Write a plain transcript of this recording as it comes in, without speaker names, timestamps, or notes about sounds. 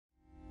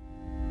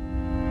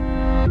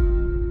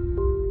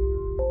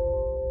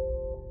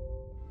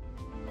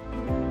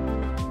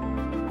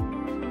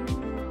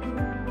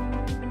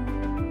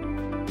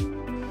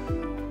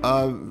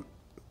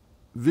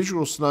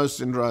visual snow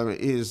syndrome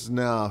is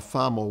now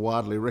far more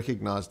widely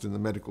recognised in the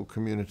medical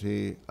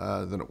community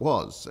than it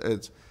was.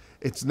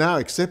 It's now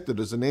accepted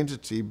as an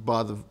entity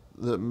by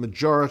the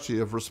majority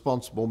of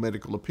responsible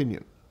medical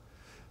opinion.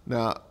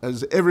 Now,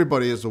 as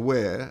everybody is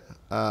aware,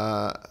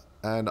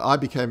 and I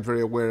became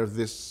very aware of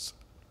this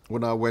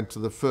when I went to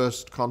the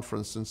first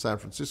conference in San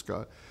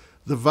Francisco,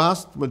 the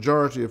vast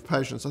majority of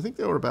patients, I think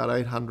there were about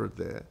 800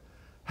 there,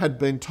 had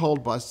been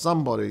told by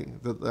somebody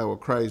that they were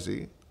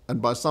crazy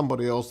and by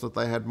somebody else that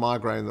they had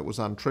migraine that was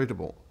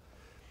untreatable.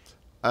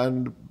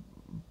 And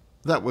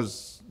that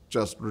was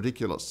just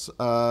ridiculous.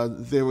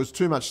 There was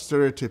too much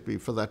stereotypy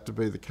for that to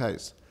be the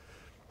case.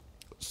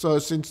 So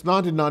since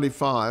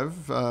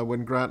 1995,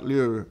 when Grant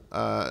Liu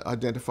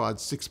identified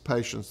 6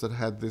 patients that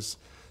had this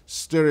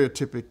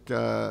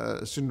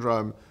stereotypic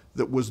syndrome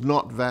that was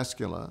not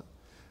vascular,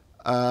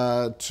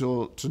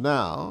 to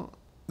now,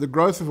 the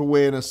growth of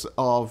awareness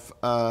of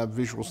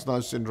visual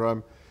snow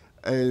syndrome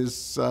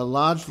is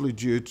largely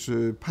due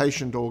to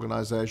patient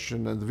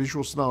organisation and the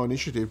Visual Snow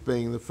Initiative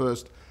being the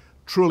first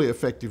truly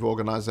effective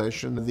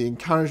organisation, the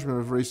encouragement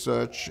of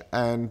research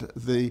and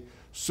the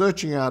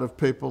searching out of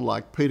people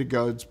like Peter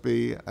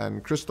Goadsby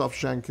and Christoph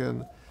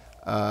Schenken,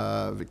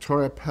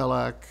 Victoria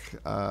Pellack,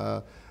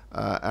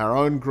 our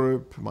own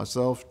group,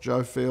 myself,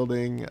 Joe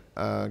Fielding,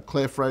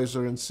 Claire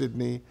Fraser in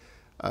Sydney,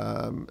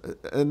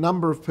 a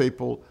number of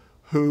people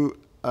who,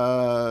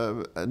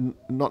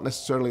 not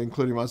necessarily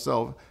including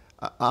myself,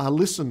 are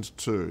listened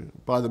to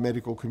by the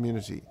medical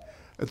community.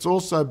 It's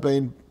also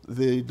been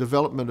the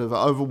development of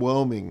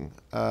overwhelming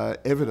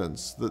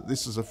evidence that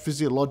this is a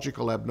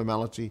physiological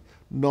abnormality,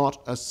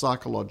 not a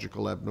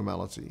psychological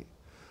abnormality.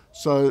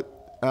 So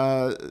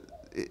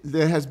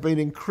there has been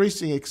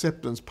increasing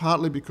acceptance,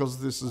 partly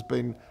because this has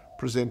been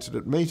presented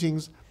at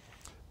meetings,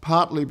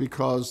 partly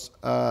because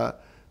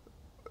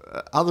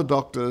other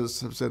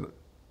doctors have said,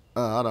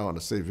 oh, I don't want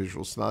to see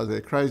visual snow, they're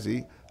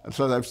crazy. And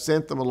so they've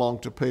sent them along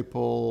to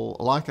people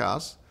like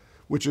us,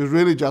 which has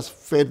really just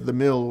fed the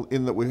mill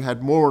in that we've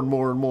had more and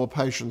more and more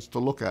patients to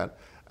look at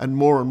and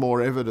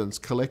more evidence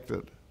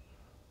collected.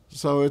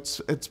 So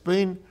it's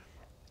been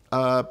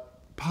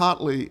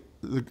partly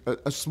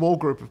a small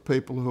group of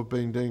people who have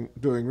been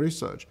doing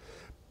research.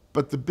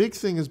 But the big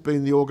thing has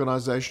been the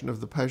organisation of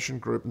the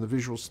patient group and the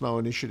Visual Snow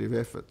Initiative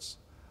efforts.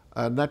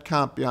 And that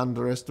can't be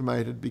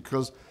underestimated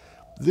because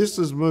this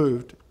has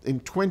moved in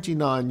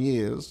 29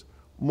 years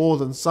more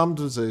than some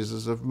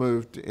diseases have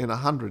moved in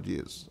 100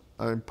 years.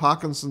 In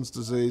Parkinson's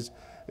disease,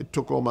 it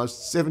took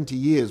almost 70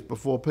 years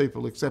before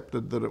people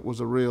accepted that it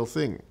was a real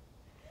thing.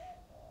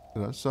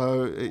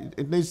 So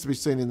it needs to be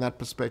seen in that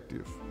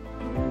perspective.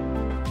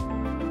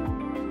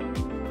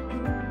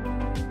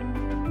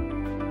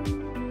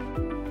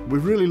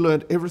 We've really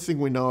learned everything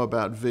we know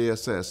about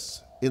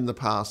VSS in the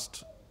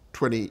past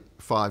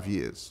 25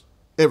 years.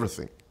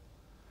 Everything.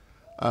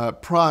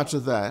 Prior to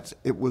that,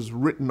 it was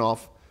written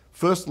off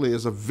firstly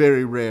as a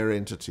very rare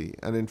entity,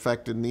 and in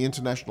fact in the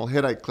International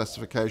Headache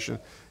Classification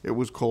it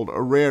was called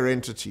a rare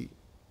entity.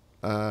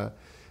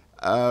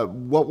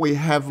 What we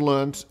have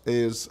learnt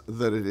is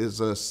that it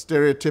is a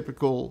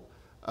stereotypical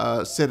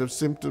set of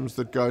symptoms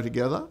that go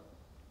together,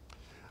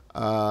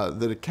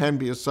 that it can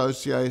be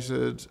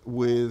associated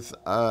with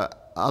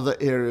other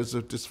areas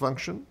of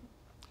dysfunction.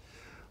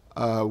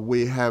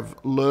 We have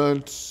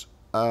learnt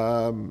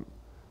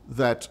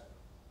that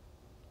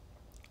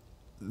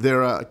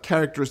there are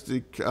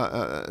characteristic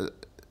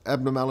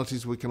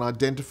abnormalities we can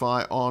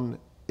identify on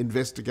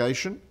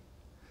investigation,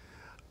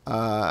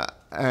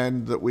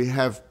 and that we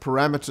have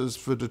parameters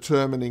for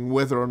determining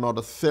whether or not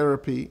a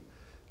therapy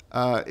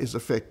is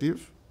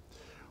effective.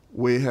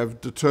 We have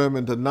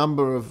determined a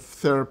number of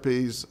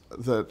therapies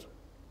that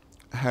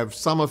have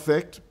some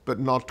effect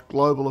but not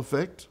global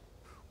effect.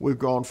 We've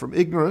gone from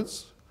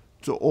ignorance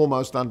to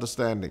almost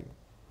understanding.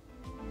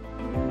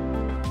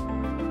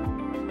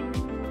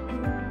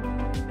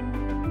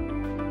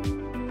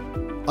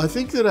 I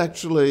think that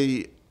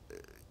actually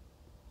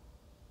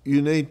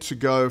you need to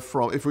go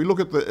from, if we look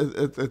at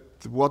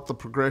what the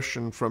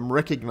progression from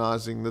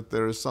recognising that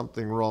there is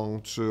something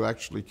wrong to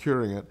actually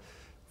curing it,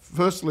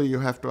 firstly you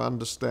have to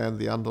understand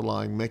the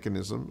underlying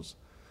mechanisms.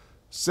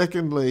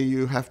 Secondly,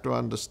 you have to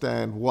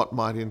understand what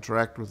might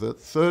interact with it.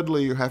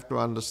 Thirdly, you have to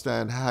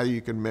understand how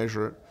you can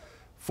measure it.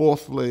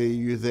 Fourthly,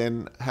 you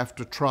then have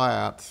to try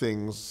out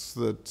things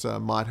that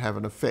might have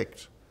an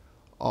effect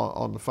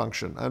on the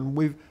function. And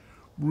we've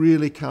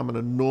really come an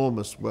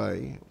enormous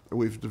way.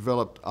 We've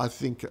developed, I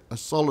think, a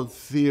solid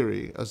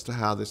theory as to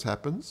how this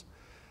happens.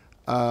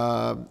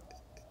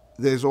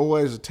 There's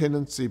always a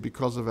tendency,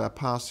 because of our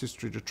past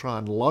history, to try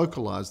and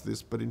localise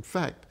this, but in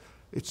fact,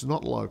 it's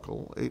not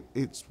local.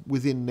 It's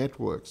within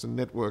networks, and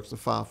networks are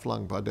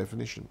far-flung by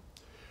definition.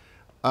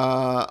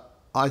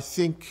 I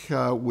think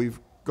we've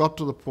got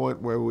to the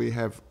point where we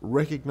have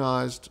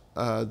recognised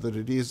that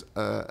it is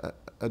a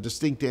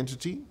distinct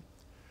entity.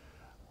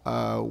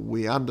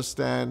 We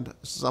understand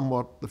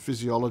somewhat the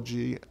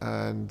physiology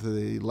and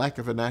the lack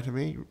of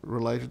anatomy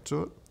related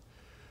to it.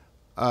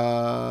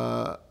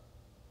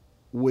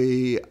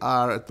 we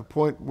are at the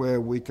point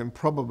where we can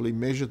probably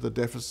measure the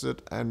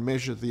deficit and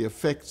measure the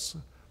effects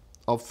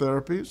of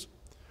therapies.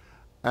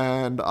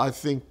 And I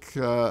think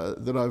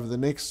that over the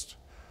next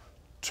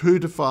 2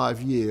 to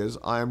 5 years,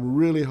 I am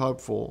really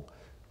hopeful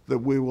that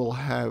we will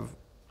have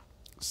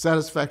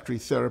satisfactory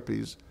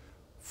therapies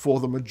for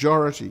the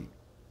majority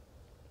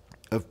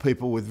of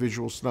people with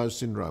visual snow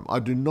syndrome. I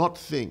do not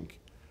think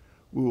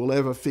we will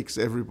ever fix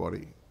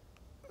everybody.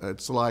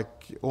 It's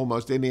like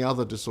almost any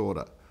other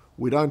disorder.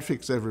 We don't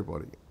fix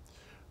everybody.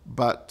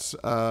 But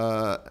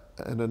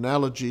an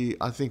analogy,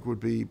 I think, would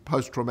be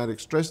post-traumatic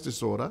stress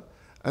disorder,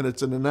 and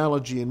it's an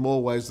analogy in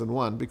more ways than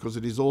one because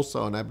it is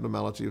also an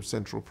abnormality of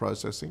central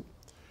processing.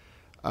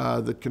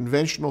 The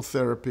conventional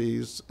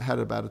therapies had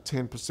about a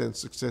 10%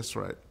 success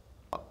rate.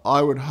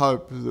 I would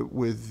hope that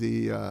with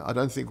the, I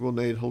don't think we'll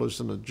need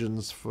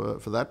hallucinogens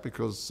for that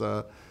because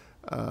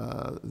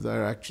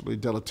they're actually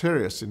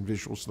deleterious in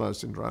visual snow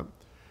syndrome.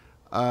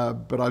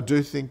 But I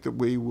do think that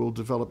we will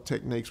develop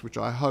techniques which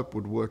I hope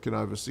would work in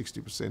over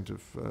 60%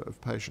 of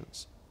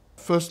patients.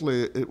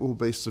 Firstly, it will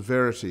be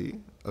severity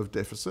of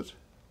deficit,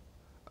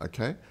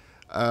 okay?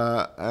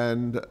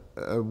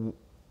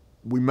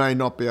 We may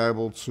not be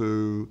able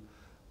to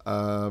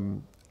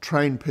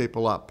train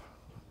people up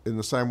in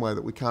the same way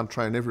that we can't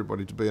train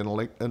everybody to be an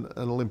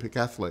Olympic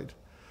athlete.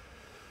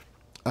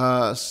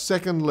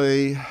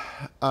 Secondly,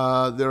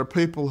 there are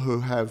people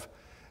who have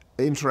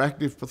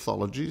interactive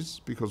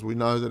pathologies because we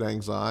know that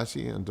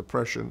anxiety and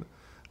depression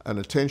and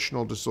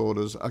attentional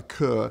disorders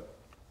occur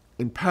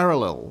in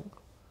parallel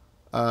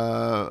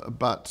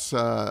but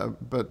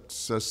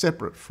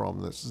separate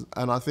from this.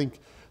 And I think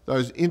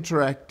those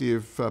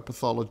interactive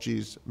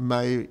pathologies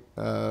may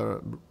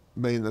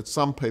mean that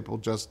some people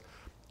just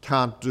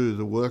can't do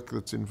the work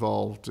that's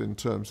involved in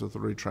terms of the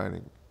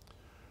retraining.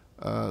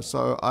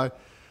 So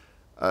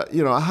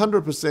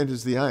 100%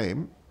 is the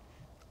aim.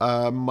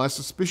 My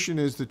suspicion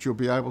is that you'll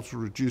be able to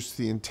reduce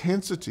the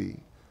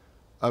intensity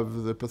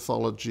of the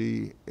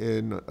pathology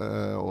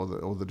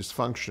or the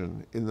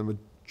dysfunction in the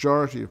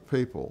majority of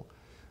people,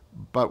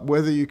 but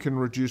whether you can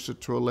reduce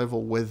it to a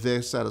level where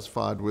they're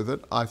satisfied with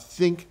it, I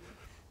think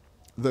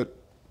that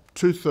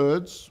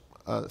 2/3,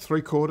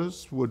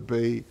 3/4 would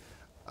be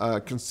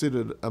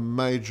considered a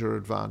major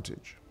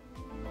advantage.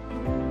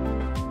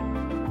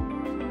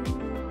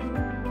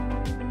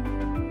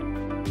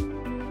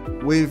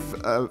 We've,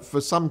 for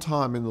some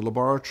time in the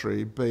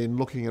laboratory, been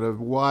looking at a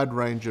wide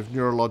range of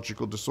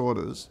neurological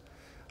disorders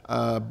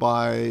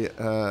by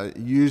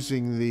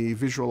using the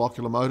visual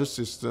oculomotor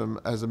system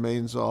as a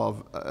means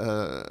of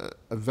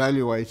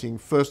evaluating,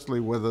 firstly,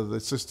 whether the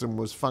system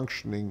was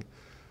functioning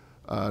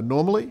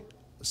normally,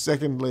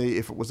 secondly,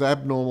 if it was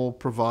abnormal,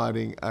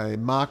 providing a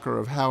marker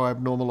of how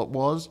abnormal it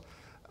was,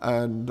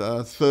 and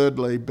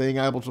thirdly, being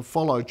able to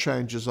follow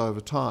changes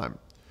over time.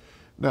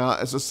 Now,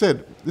 as I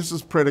said, this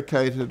is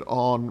predicated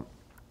on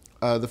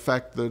the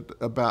fact that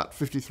about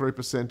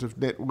 53% of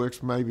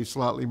networks, maybe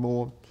slightly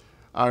more,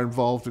 are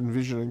involved in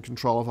vision and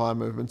control of eye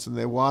movements, and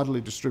they're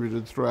widely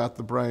distributed throughout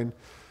the brain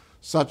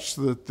such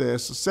that they're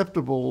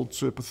susceptible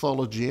to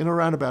pathology in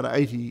around about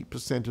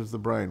 80% of the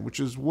brain, which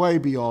is way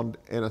beyond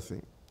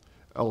anything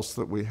else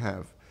that we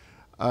have.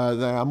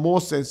 They are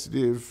more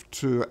sensitive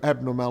to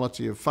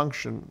abnormality of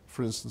function,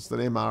 for instance, than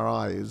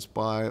MRI is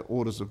by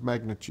orders of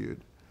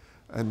magnitude,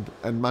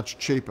 and much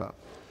cheaper.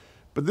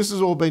 But this has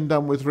all been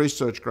done with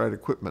research-grade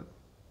equipment.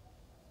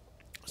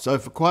 So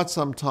for quite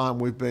some time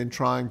we've been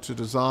trying to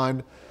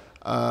design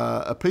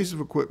a piece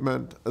of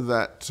equipment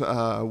that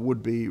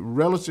would be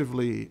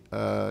relatively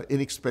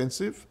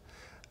inexpensive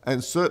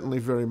and certainly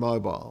very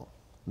mobile.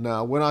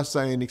 Now, when I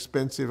say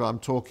inexpensive, I'm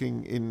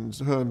talking in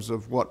terms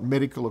of what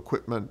medical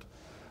equipment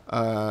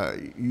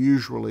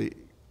usually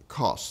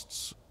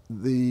costs.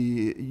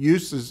 The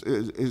use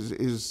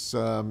is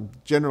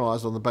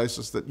generalized on the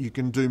basis that you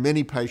can do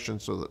many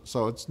patients with it,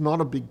 so it's not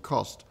a big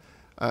cost,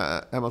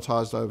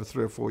 amortized over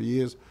 3 or 4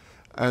 years.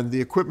 And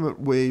the equipment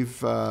we've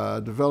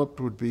developed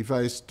would be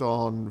based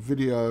on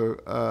video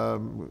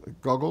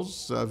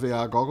goggles,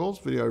 VR goggles,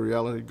 video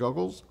reality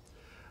goggles,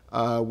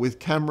 with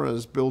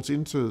cameras built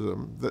into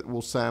them that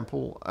will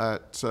sample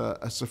at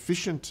a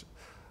sufficient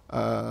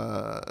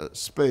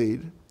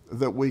speed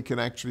that we can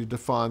actually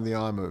define the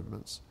eye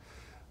movements.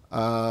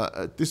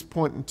 At this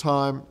point in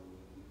time,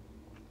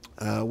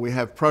 we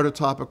have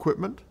prototype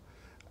equipment,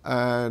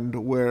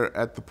 and we're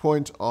at the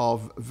point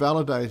of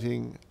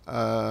validating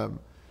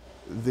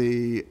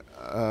the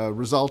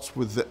results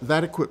with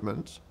that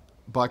equipment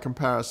by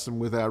comparison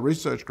with our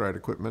research-grade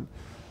equipment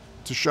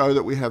to show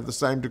that we have the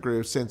same degree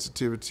of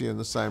sensitivity and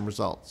the same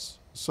results.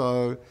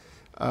 So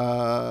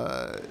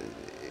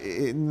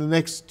in the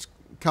next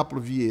couple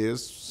of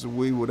years,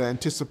 we would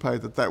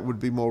anticipate that that would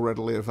be more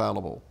readily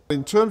available.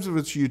 In terms of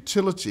its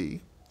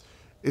utility,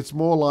 it's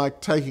more like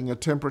taking a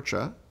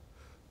temperature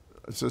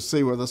to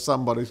see whether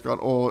somebody's got,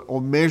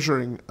 or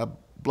measuring a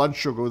blood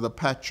sugar with a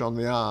patch on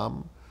the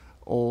arm,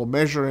 or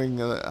measuring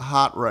a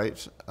heart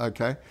rate,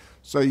 okay?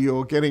 So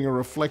you're getting a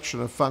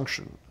reflection of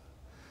function.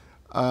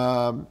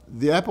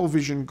 The Apple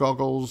Vision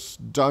goggles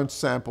don't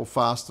sample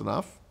fast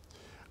enough,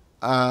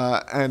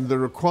 And the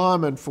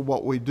requirement for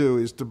what we do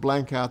is to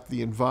blank out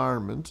the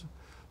environment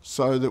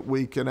so that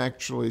we can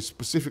actually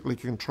specifically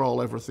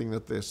control everything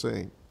that they're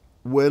seeing.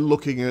 We're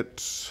looking at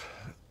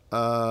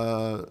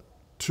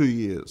 2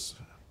 years,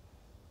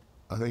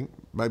 I think,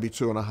 maybe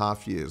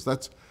 2.5 years.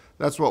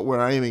 That's what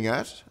we're aiming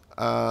at.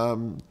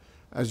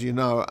 As you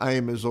know,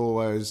 aim is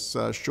always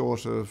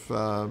short of,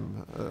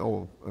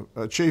 or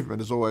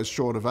achievement is always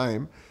short of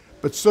aim.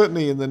 But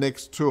certainly in the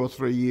next 2 or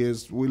 3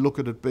 years, we look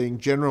at it being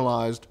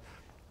generalised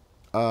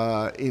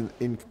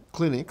in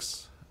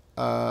clinics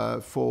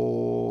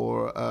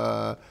for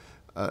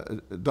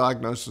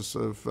diagnosis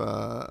of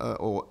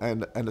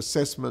and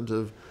assessment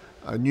of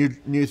new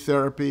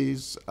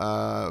therapies,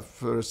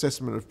 for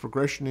assessment of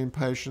progression in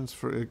patients,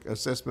 for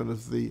assessment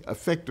of the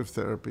effect of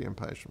therapy in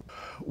patients.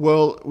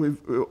 Well, we've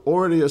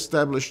already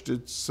established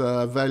its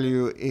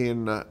value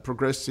in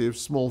progressive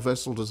small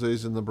vessel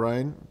disease in the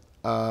brain,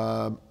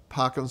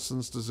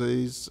 Parkinson's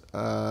disease,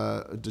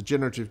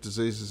 degenerative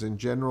diseases in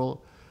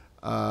general.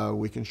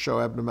 We can show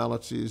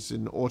abnormalities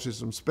in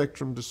autism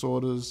spectrum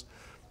disorders.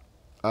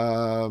 There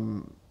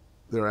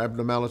are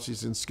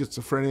abnormalities in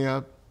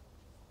schizophrenia.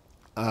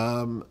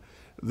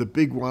 The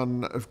big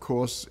one, of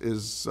course,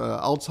 is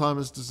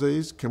Alzheimer's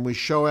disease. Can we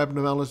show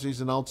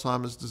abnormalities in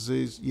Alzheimer's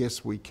disease?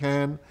 Yes, we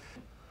can.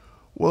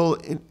 Well,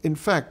 in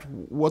fact,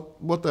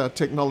 what our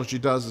technology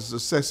does is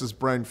assesses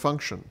brain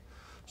function.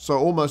 So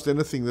almost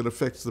anything that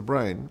affects the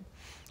brain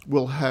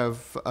will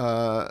have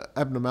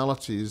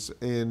abnormalities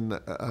in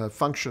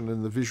function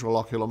in the visual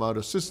ocular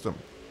motor system.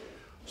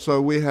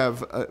 So we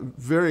have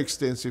very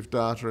extensive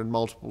data in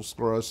multiple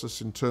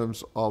sclerosis in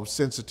terms of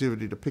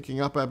sensitivity to picking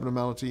up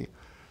abnormality,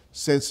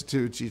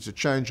 sensitivity to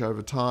change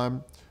over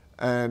time,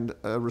 and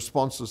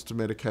responses to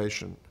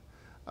medication.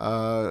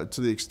 To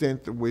the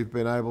extent that we've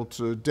been able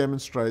to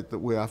demonstrate that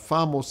we are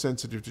far more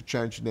sensitive to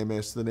change in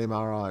MS than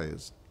MRI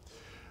is.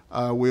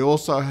 We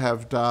also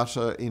have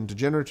data in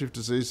degenerative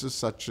diseases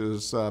such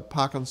as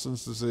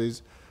Parkinson's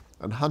disease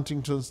and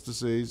Huntington's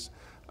disease,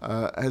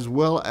 as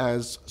well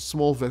as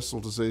small vessel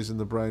disease in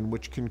the brain,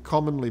 which can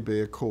commonly be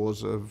a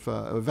cause of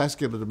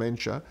vascular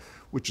dementia,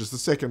 which is the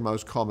second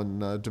most common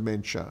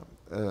dementia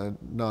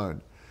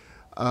known.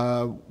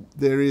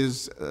 There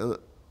is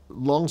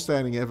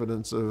long-standing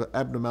evidence of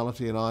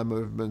abnormality in eye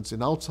movements in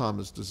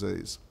Alzheimer's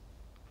disease.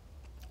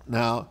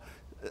 Now,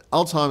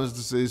 Alzheimer's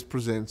disease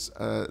presents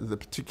a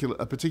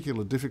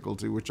particular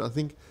difficulty, which I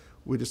think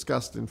we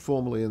discussed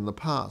informally in the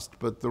past.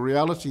 But the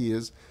reality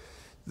is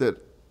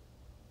that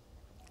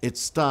it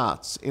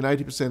starts in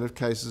 80% of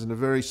cases in a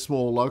very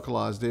small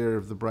localized area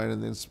of the brain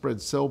and then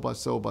spreads cell by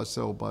cell by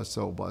cell by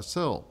cell by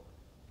cell.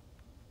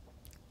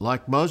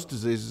 Like most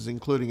diseases,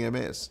 including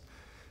MS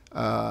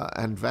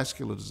and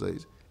vascular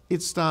disease,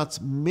 it starts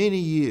many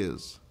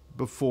years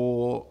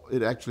before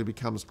it actually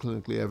becomes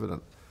clinically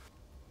evident.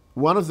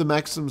 One of the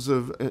maxims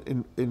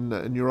in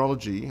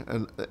neurology,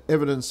 and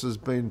evidence has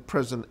been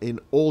present in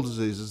all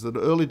diseases, that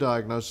early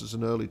diagnosis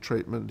and early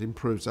treatment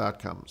improves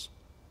outcomes.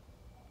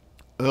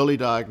 Early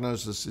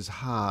diagnosis is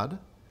hard,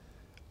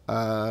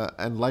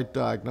 and late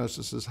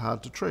diagnosis is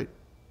hard to treat.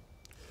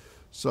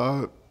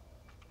 So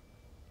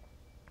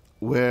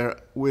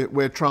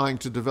we're trying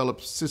to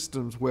develop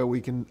systems where we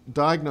can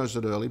diagnose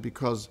it early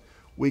because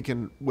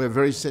we're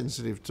very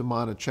sensitive to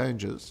minor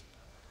changes,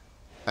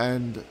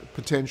 and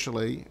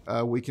potentially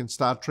we can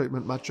start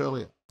treatment much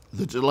earlier.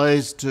 The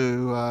delays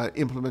to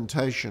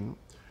implementation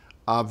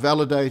are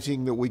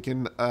validating that we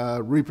can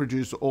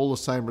reproduce all the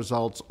same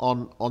results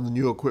on the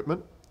new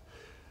equipment.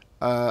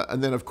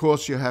 And then, of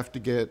course, you have to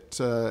get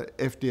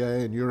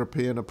FDA and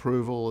European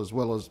approval, as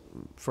well as,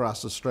 for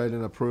us,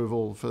 Australian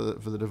approval for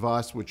the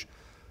device, which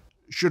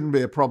shouldn't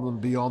be a problem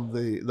beyond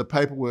the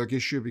paperwork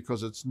issue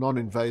because it's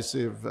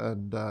non-invasive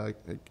and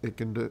it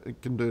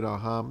can do no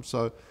harm.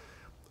 So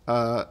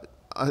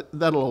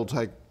that'll all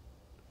take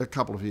a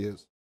couple of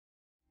years.